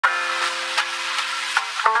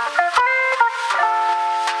Hello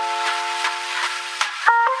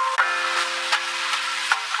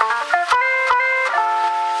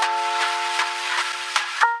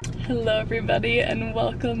everybody and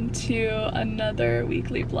welcome to another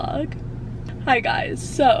weekly vlog. Hi guys,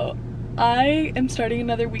 so I am starting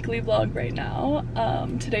another weekly vlog right now.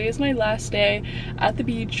 Today is my last day at the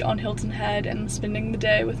beach on Hilton Head and I'm spending the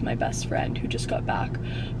day with my best friend who just got back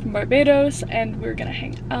from Barbados, and we're gonna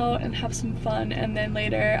hang out and have some fun, and then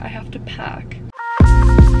later I have to pack.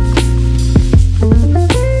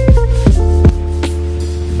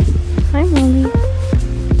 Hi Molly.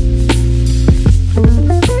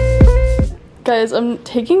 Guys, I'm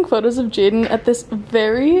taking photos of Jaden at this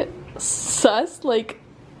very sus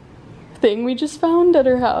thing we just found at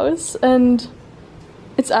her house, and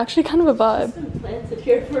it's actually kind of a vibe. Some planted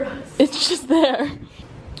here for us. It's just there.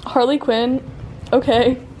 Harley Quinn.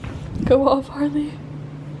 Okay, go off Harley.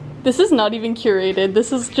 This is not even curated.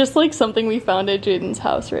 This is just like something we found at Jaden's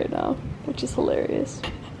house right now, which is hilarious.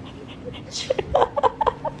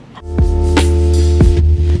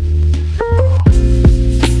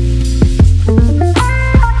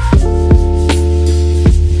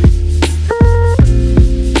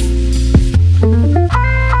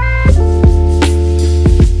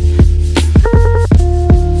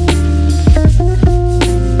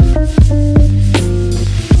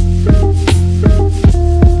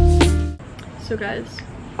 So guys,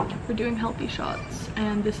 we're doing healthy shots,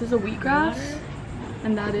 and this is a wheatgrass,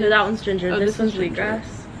 and that is— No, that one's ginger. Oh, this one's ginger. wheatgrass.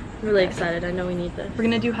 I'm really excited. I know we need this. We're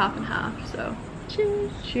gonna do half and half, so Cheers.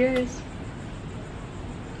 cheers.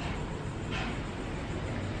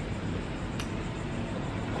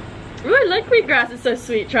 Ooh, I like wheatgrass. It's so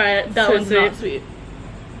sweet. Try it. That So one's it's not sweet.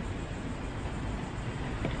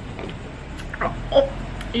 Oh,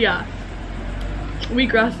 yeah.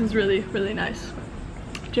 Wheatgrass is really, really nice.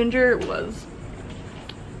 Ginger was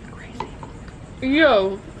crazy.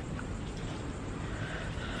 Yo.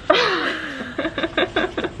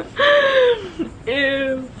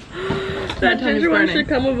 Ew. That ginger one should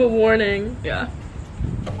come with a warning. Yeah.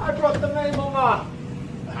 I brought the name over.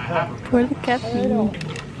 For the caffeine.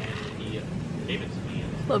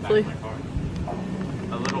 Lovely.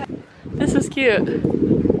 This is cute.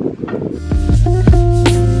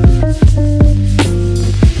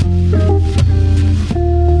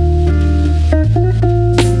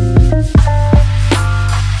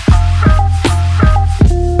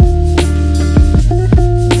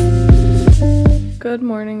 Good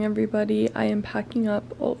morning everybody. I am packing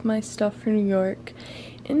up all of my stuff for New York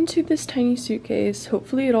into this tiny suitcase.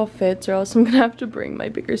 Hopefully it all fits, or else I'm gonna have to bring my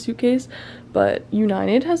bigger suitcase. But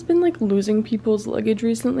United has been like losing people's luggage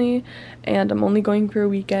recently, and I'm only going for a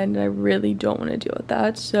weekend and I really don't want to deal with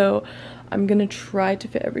that, so I'm gonna try to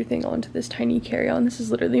fit everything onto this tiny carry-on. This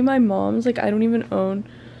is literally my mom's. Like, I don't even own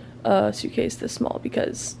a suitcase this small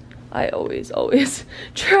because I always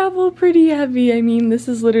travel pretty heavy. I mean, this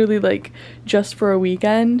is literally like just for a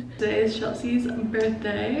weekend. Today is Chelsea's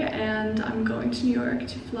birthday and I'm going to New York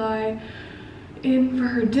to fly in for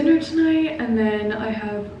her dinner tonight, and then I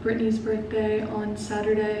have Brittany's birthday on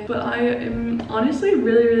Saturday. But I am honestly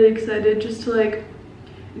really excited just to like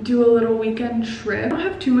do a little weekend trip. I don't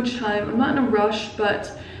have too much time. I'm not in a rush,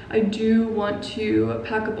 but I do want to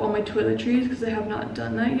pack up all my toiletries because I have not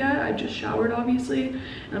done that yet. I just showered obviously,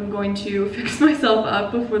 and I'm going to fix myself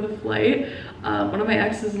up before the flight. One of my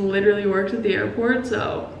exes literally works at the airport,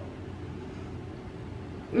 so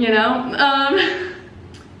you know,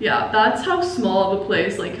 yeah, that's how small of a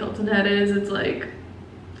place like Hilton Head is. It's like,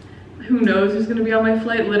 who knows who's gonna be on my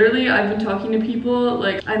flight. Literally, I've been talking to people.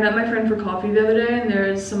 Like, I met my friend for coffee the other day and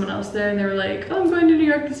there's someone else there and they were like, oh, I'm going to New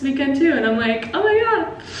York this weekend too, and I'm like, oh my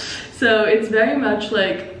god. So it's very much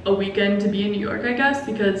like a weekend to be in New York, I guess,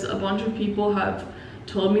 because a bunch of people have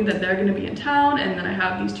told me that they're gonna be in town, and then I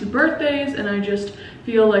have these 2 birthdays and I just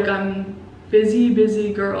feel like I'm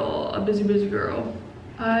busy girl, a busy girl.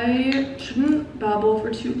 I shouldn't babble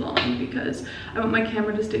for too long because I want my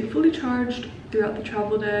camera to stay fully charged throughout the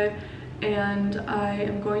travel day, and I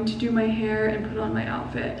am going to do my hair and put on my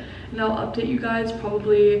outfit, and I'll update you guys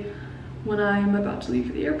probably when I'm about to leave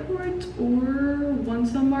for the airport or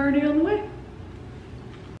once I'm already on the way.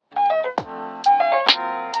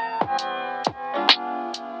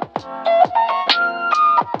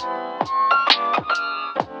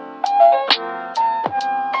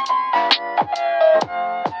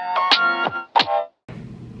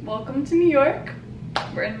 Welcome to New York.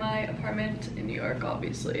 We're in my apartment in New York,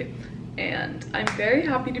 obviously, and I'm very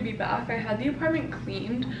happy to be back. I had the apartment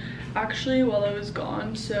cleaned actually while I was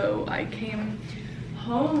gone, so I came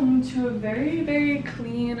home to a very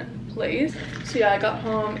clean place. So yeah, I got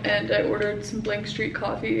home and I ordered some Blank Street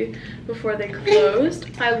coffee before they closed.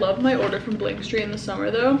 I love my order from Blank Street in the summer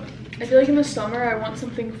though. I feel like in the summer I want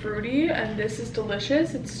something fruity, and this is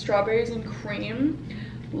delicious. It's strawberries and cream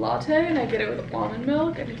latte, and I get it with almond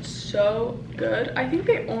milk, and it's so good. I think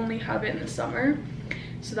they only have it in the summer,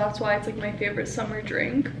 so that's why it's like my favorite summer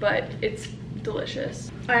drink, but it's delicious.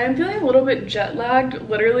 I am feeling a little bit jet lagged.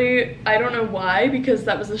 Literally, I don't know why, because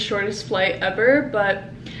that was the shortest flight ever, but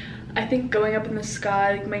I think going up in the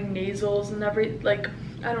sky, like my nasals and like,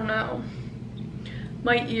 I don't know.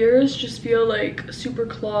 My ears just feel like super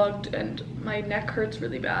clogged and my neck hurts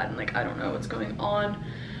really bad, and like I don't know what's going on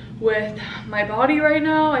with my body right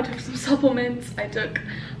now. I took some supplements. I took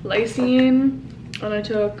lysine and I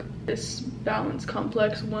took this Balance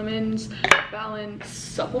Complex Women's Balance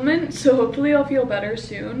supplement, so hopefully I'll feel better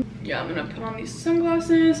soon. Yeah, I'm gonna put on these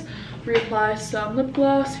sunglasses, reapply some lip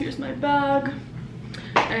gloss. Here's my bag,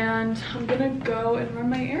 and I'm gonna go and run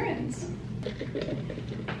my errands.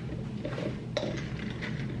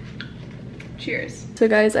 Cheers. So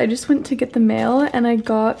guys, I just went to get the mail and I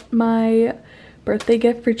got my birthday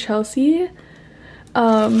gift for Chelsea,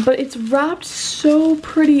 but it's wrapped so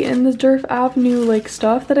pretty in the Durf Avenue like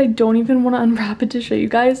stuff that I don't even want to unwrap it to show you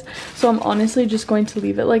guys, so I'm honestly just going to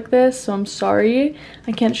leave it like this. So I'm sorry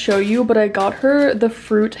I can't show you, but I got her the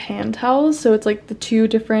fruit hand towels, so it's like the 2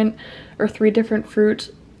 different or 3 different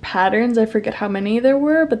fruit patterns. I forget how many there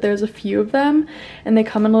were, but there's a few of them, and they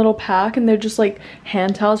come in a little pack, and they're just like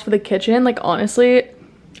hand towels for the kitchen. Like honestly,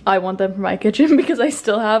 I want them for my kitchen because I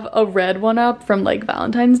still have a red one up from like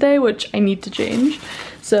Valentine's Day, which I need to change.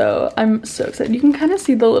 So I'm so excited. You can kind of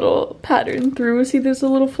see the little pattern through. See, there's a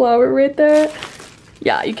little flower right there.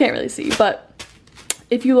 Yeah, you can't really see, but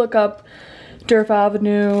if you look up Durf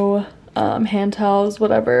Avenue hand towels,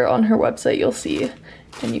 whatever, on her website, you'll see,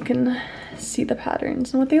 and you can see the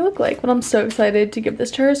patterns and what they look like. But I'm so excited to give this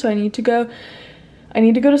to her, so I need to go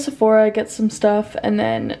to Sephora, get some stuff, and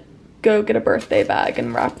then go get a birthday bag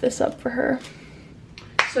and wrap this up for her.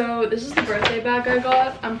 So this is the birthday bag I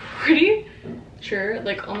got. I'm pretty sure,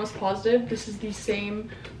 like almost positive, this is the same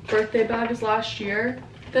birthday bag as last year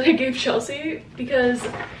that I gave Chelsea, because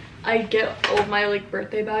I get all of my like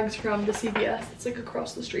birthday bags from the CVS. It's like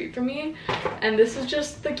across the street from me, and this is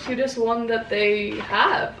just the cutest one that they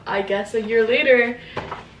have. I guess a year later,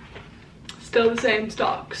 still the same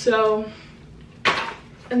stock. So,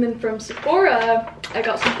 and then from Sephora, I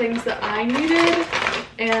got some things that I needed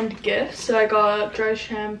and gifts. So I got dry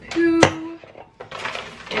shampoo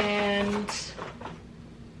and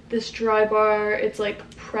this dry bar. It's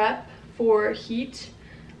like prep for heat.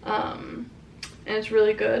 And it's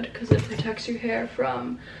really good because it protects your hair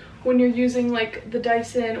from when you're using like the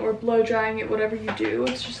Dyson or blow drying it, whatever you do.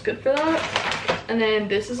 It's just good for that. And then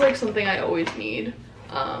this is like something I always need.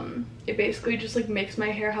 It basically just like makes my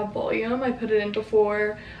hair have volume. I put it in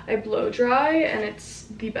before I blow dry, and it's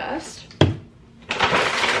the best.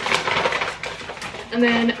 And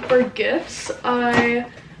then for gifts, I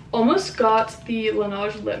almost got the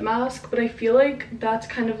Laneige lip mask, but I feel like that's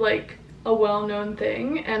kind of like a well-known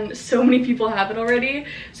thing and so many people have it already,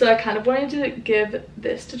 so I kind of wanted to give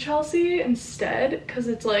this to Chelsea instead, because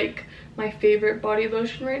it's like my favorite body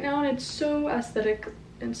lotion right now, and it's so aesthetic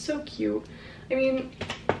and so cute. I mean,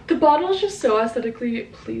 the bottle is just so aesthetically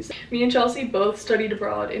pleasing. Me and Chelsea both studied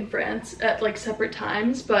abroad in France at like separate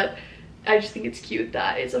times, but I just think it's cute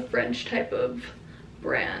that it's a French type of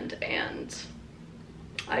brand, and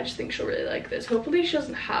I just think she'll really like this. Hopefully she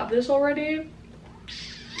doesn't have this already,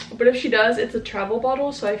 but if she does, it's a travel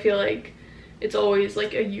bottle, so I feel like it's always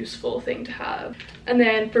like a useful thing to have. And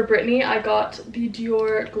then for Brittany, I got the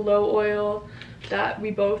Dior Glow Oil that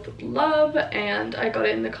we both love, and I got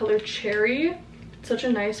it in the color Cherry. It's such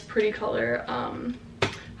a nice, pretty color.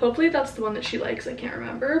 Hopefully that's the one that she likes. I can't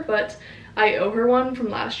remember, but I owe her one from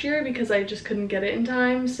last year because I just couldn't get it in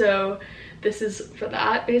time, so this is for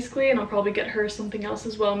that basically, and I'll probably get her something else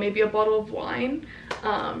as well, maybe a bottle of wine.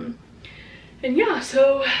 And yeah,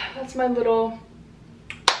 so that's my little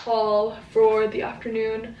haul for the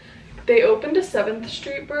afternoon. They opened a 7th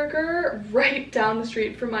Street Burger right down the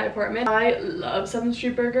street from my apartment. I love 7th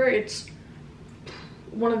Street Burger. It's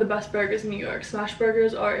one of the best burgers in New York. Smash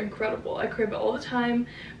burgers are incredible. I crave it all the time,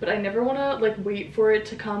 but I never want to like wait for it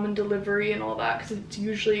to come in delivery and all that, because it's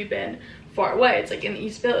usually been far away. It's like in the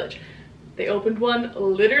East Village. They opened one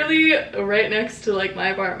literally right next to like my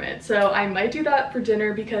apartment, so I might do that for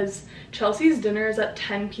dinner because Chelsea's dinner is at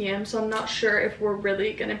 10 p.m. so I'm not sure if we're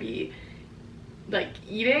really gonna be like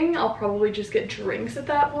eating. I'll probably just get drinks at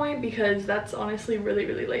that point because that's honestly really,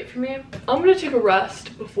 really late for me. I'm gonna take a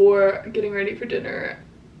rest before getting ready for dinner,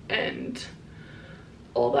 and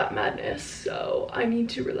all that madness. So I need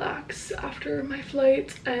to relax after my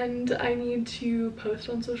flight, and I need to post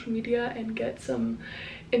on social media and get some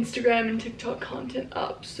Instagram and TikTok content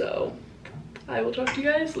up. So I will talk to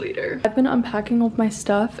you guys later. I've been unpacking all of my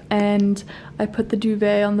stuff, and I put the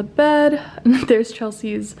duvet on the bed, and there's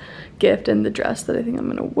Chelsea's gift and the dress that I think I'm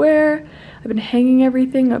gonna wear. I've been hanging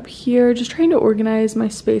everything up here, just trying to organize my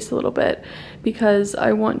space a little bit because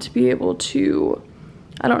I want to be able to,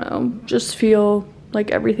 I don't know, just feel like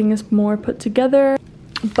everything is more put together.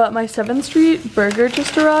 But my 7th Street burger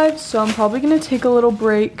just arrived, so I'm probably gonna take a little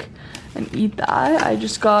break and eat that. I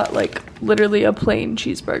just got like literally a plain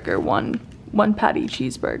cheeseburger, one patty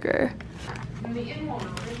cheeseburger. When the in won't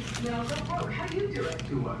open, no, go broke. How do you do it?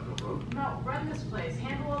 Do what? Go broke? No, run this place.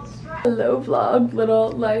 Handle all the stress. Hello vlog,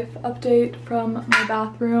 little life update from my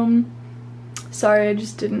bathroom. Sorry, I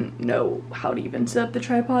just didn't know how to even set up the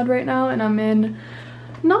tripod right now, and I'm in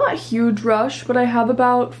not a huge rush, but I have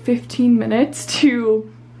about 15 minutes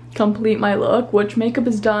to complete my look, which makeup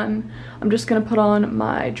is done. I'm just gonna put on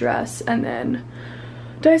my dress and then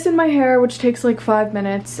Dyson my hair, which takes like 5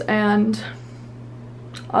 minutes, and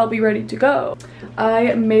I'll be ready to go.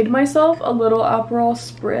 I made myself a little Aperol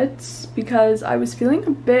spritz because I was feeling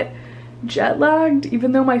a bit jet lagged,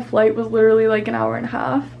 even though my flight was literally like an hour and a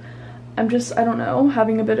half. I'm just, I don't know,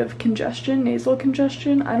 having a bit of congestion, nasal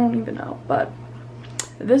congestion, I don't even know, but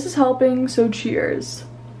this is helping, so cheers.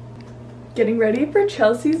 Getting ready for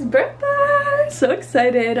Chelsea's birthday! So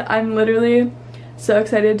excited. I'm literally so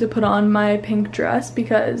excited to put on my pink dress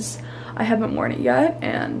because I haven't worn it yet,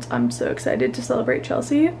 and I'm so excited to celebrate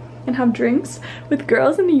Chelsea and have drinks with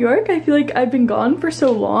girls in New York. I feel like I've been gone for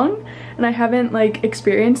so long and I haven't like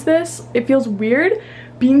experienced this. It feels weird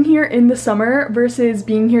being here in the summer versus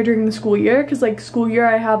being here during the school year, because like school year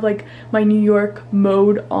I have like my New York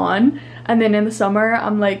mode on, and then in the summer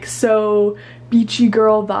I'm like so beachy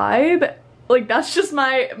girl vibe. Like that's just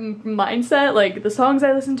my mindset. Like the songs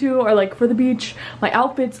I listen to are like for the beach, my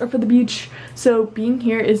outfits are for the beach, so being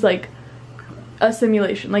here is like a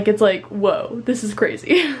simulation. Like it's like, whoa, this is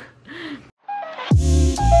crazy.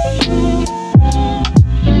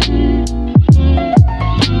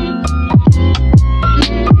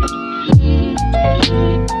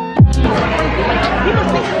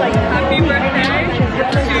 Happy birthday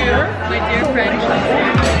to my dear friend Chelsea.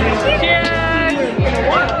 Cheers!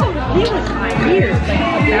 He was weird.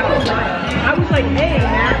 I was like, hey,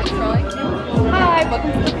 man. Hi,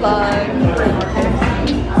 welcome to the vlog.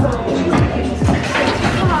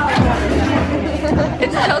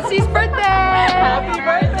 It's Chelsea's birthday! Happy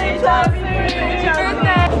birthday, Chelsea! Happy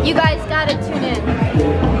birthday! You guys gotta tune in.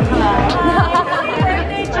 Happy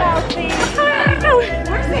birthday, Chelsea.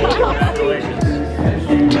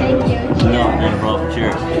 Thank you. No, and bro,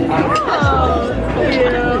 cheers. Oh,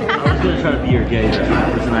 I was gonna try to be your gay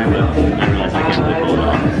person I will. I realized I can't really pull it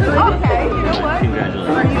off. Okay, you know what? Congratulations.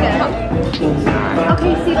 Are you good?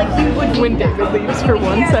 Okay, see, like you would. When David leaves for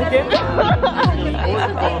 1 second.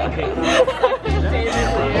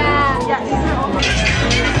 Yeah.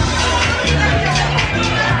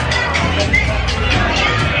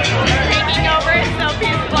 Taking over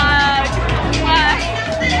Sophie's vlog.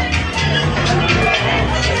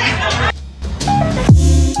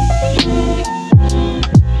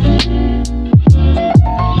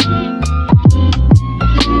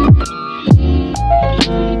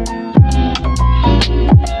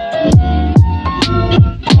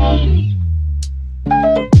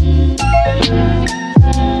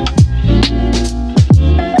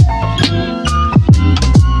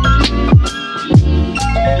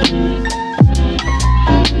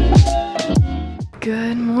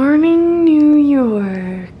 Good morning, New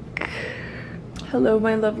York. Hello,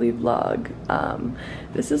 my lovely vlog.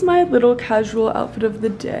 This is my little casual outfit of the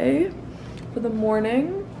day. For the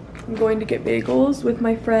morning, I'm going to get bagels with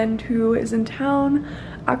my friend who is in town,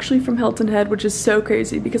 actually from Hilton Head, which is so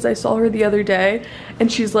crazy because I saw her the other day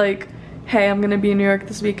and she's like, hey, I'm gonna be in New York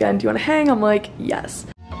this weekend. Do you wanna hang? I'm like, yes.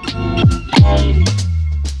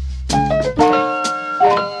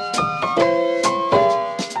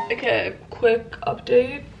 Okay, quick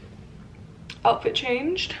update. Outfit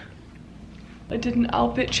changed. I did an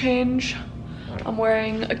outfit change. I'm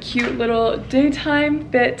wearing a cute little daytime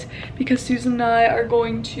fit because Susan and I are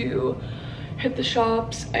going to hit the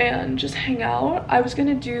shops and just hang out. I was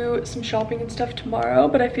gonna do some shopping and stuff tomorrow,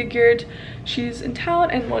 but I figured she's in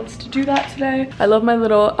town and wants to do that today. I love my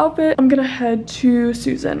little outfit. I'm gonna head to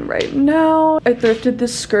Susan right now. I thrifted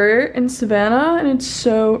this skirt in Savannah and it's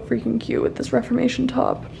so freaking cute with this Reformation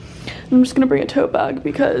top. I'm just gonna bring a tote bag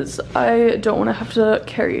because I don't want to have to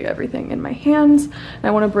carry everything in my hands. And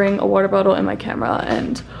I want to bring a water bottle and my camera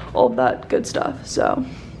and all of that good stuff. So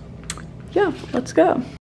yeah, let's go.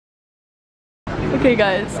 Okay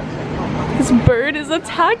guys, this bird is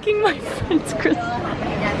attacking my friend's Christmas.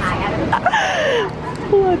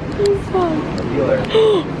 What the fuck?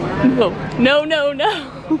 No, no, no,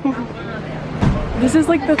 no. This is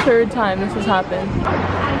like the 3rd time this has happened.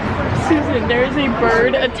 Susan, there is a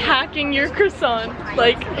bird attacking your croissant.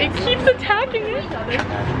 Like, it keeps attacking it.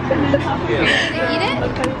 Eat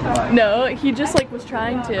it? No, he just like was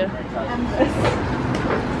trying to.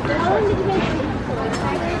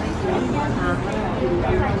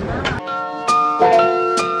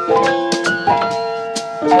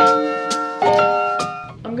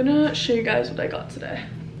 I'm gonna show you guys what I got today.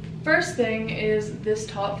 First thing is this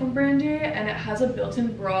top from Brandy, and it has a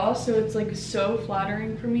built-in bra, so it's like so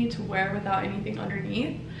flattering for me to wear without anything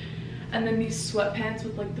underneath. And then these sweatpants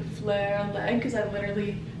with like the flare leg, because I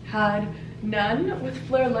literally had none with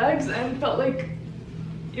flare legs and felt like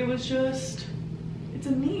it was just, it's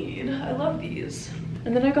a need. I love these.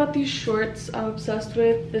 And then I got these shorts. I'm obsessed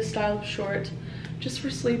with this style of short, just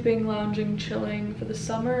for sleeping, lounging, chilling for the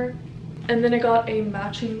summer. And then I got a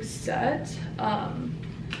matching set.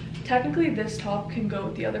 Technically this top can go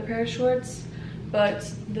with the other pair of shorts, but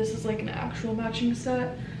this is like an actual matching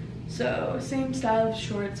set. So same style of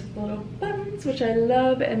shorts with little buttons, which I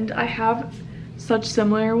love, and I have such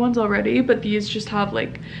similar ones already, but these just have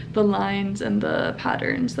like the lines and the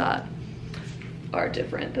patterns that are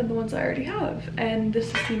different than the ones I already have. And this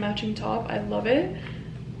is the matching top. I love it.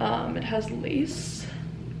 It has lace,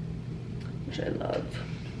 which I love.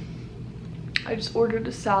 I just ordered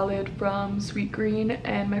a salad from Sweet Green,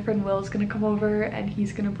 and my friend Will is gonna come over and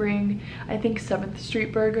he's gonna bring, I think, 7th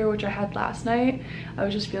Street burger, which I had last night. I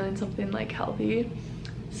was just feeling something like healthy.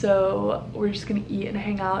 So we're just gonna eat and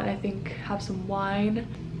hang out, and I think have some wine.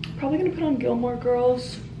 Probably gonna put on Gilmore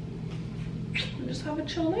Girls and just have a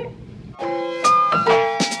chill night.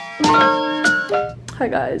 Hi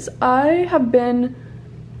guys, I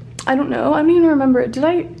don't know, I don't even remember. Did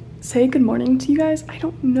I say good morning to you guys? I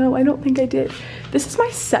don't know. I don't think I did. This is my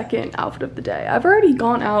 2nd outfit of the day. I've already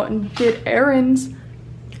gone out and did errands.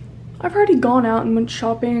 I've already gone out and went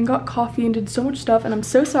shopping and got coffee and did so much stuff, and I'm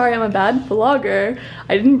so sorry I'm a bad vlogger.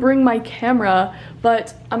 I didn't bring my camera,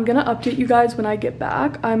 but I'm gonna update you guys when I get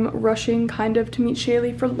back. I'm rushing kind of to meet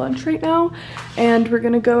Shaylee for lunch right now, and we're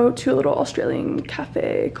gonna go to a little Australian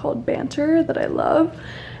cafe called Banter that I love.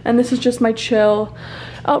 And this is just my chill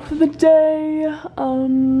out for the day.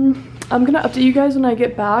 I'm gonna update you guys when I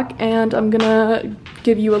get back, and I'm gonna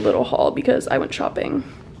give you a little haul because I went shopping.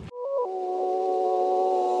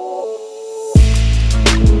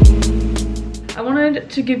 I wanted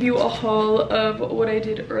to give you a haul of what I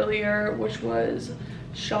did earlier, which was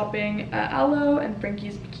shopping at Aloe and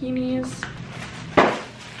Frankie's Bikinis.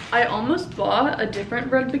 I almost bought a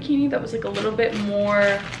different red bikini that was like a little bit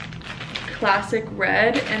more classic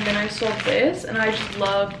red, and then I saw this and I just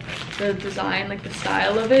love the design, like the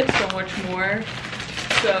style of it so much more.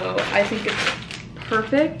 So I think it's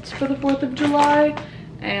perfect for the 4th of July,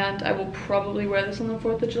 and I will probably wear this on the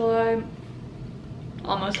 4th of July.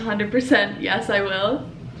 Almost 100%, yes I will.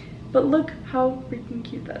 But look how freaking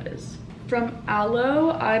cute that is. From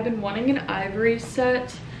Aloe, I've been wanting an ivory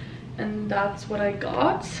set, and that's what I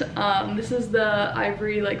got. This is the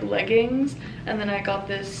ivory like leggings, and then I got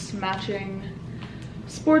this matching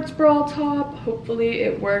sports bra top. Hopefully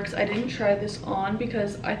it works. I didn't try this on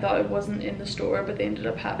because I thought it wasn't in the store, but they ended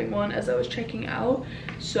up having one as I was checking out,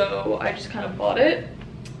 so I just kind of bought it.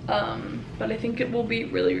 But I think it will be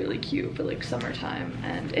really, really cute for like summertime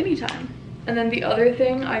and anytime. And then the other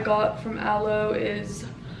thing I got from Aloe is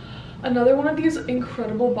another one of these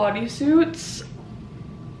incredible bodysuits.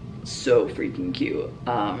 So freaking cute.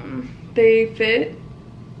 They fit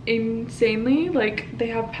insanely. Like, they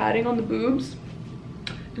have padding on the boobs,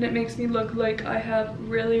 and it makes me look like I have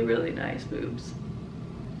really, really nice boobs.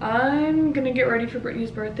 I'm gonna get ready for Brittany's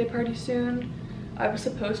birthday party soon. I was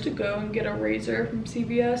supposed to go and get a razor from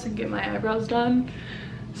CVS and get my eyebrows done,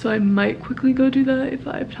 so I might quickly go do that if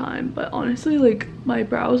I have time. But honestly, like, my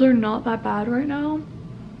brows are not that bad right now,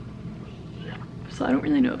 so I don't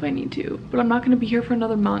really know if I need to, but I'm not gonna be here for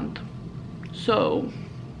another month, so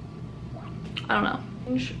I don't know.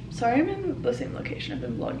 Sorry I'm in the same location. I've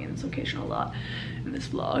been vlogging in this location a lot in this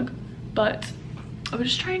vlog, but I was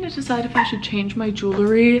just trying to decide if I should change my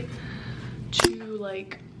jewelry to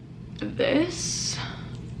like this.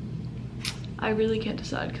 I really can't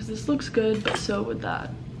decide because this looks good, but so would that.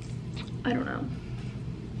 I don't know.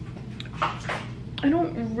 I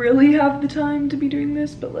don't really have the time to be doing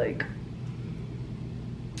this, but like,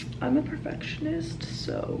 I'm a perfectionist,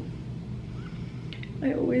 so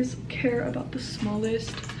I always care about the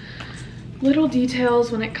smallest little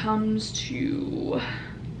details when it comes to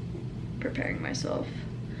preparing myself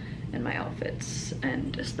and my outfits,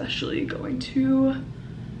 and especially going to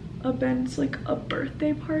events like a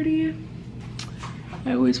birthday party.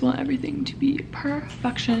 I always want everything to be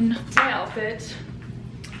perfection. My outfit,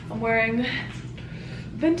 I'm wearing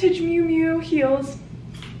vintage Miu Miu heels,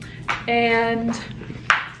 and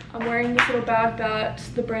I'm wearing this little bag that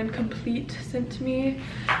the brand Complete sent to me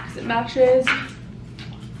because it matches,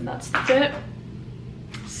 and that's the fit.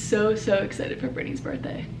 So excited for Brittany's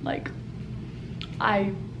birthday. Like,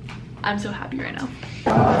 I'm so happy right now.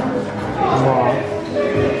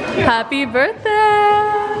 Happy birthday!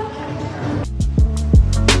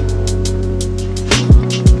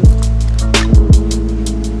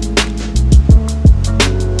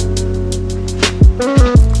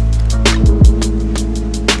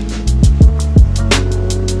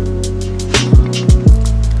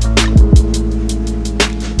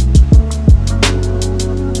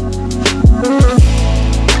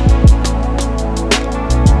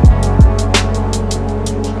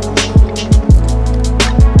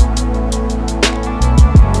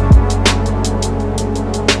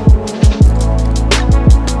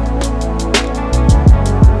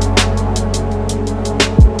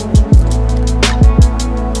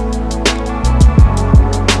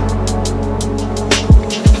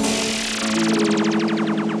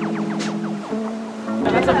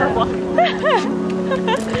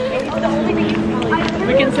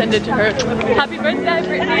 We can send it to her. Happy birthday,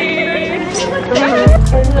 Brittany!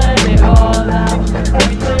 Let it all out.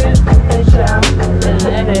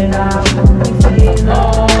 Let it out.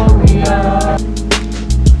 Oh, we are.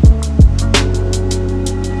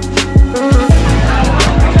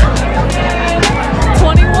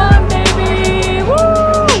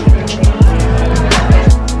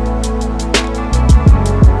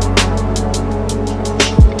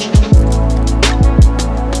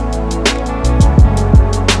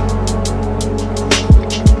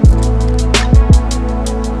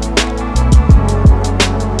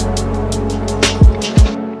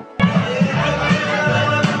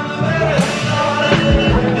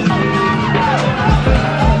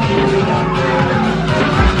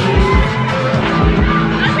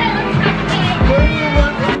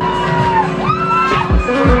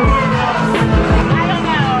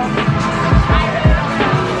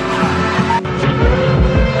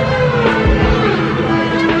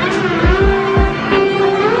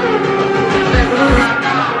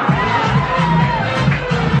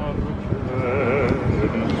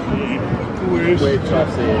 Wait,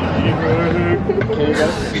 Chelsea. Can you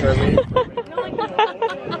guys for me?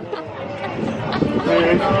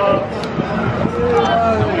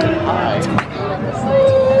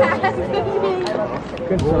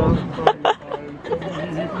 Good song.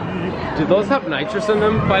 Do those have nitrous in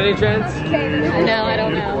them by any chance? No, I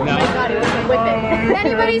don't know. No. Oh my god, it was with it.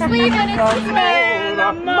 Anybody's leaving, it's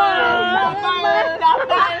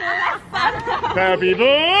Happy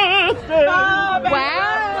birthday! Wow.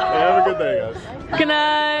 Have a good day, guys. Good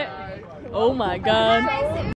night. Oh my god.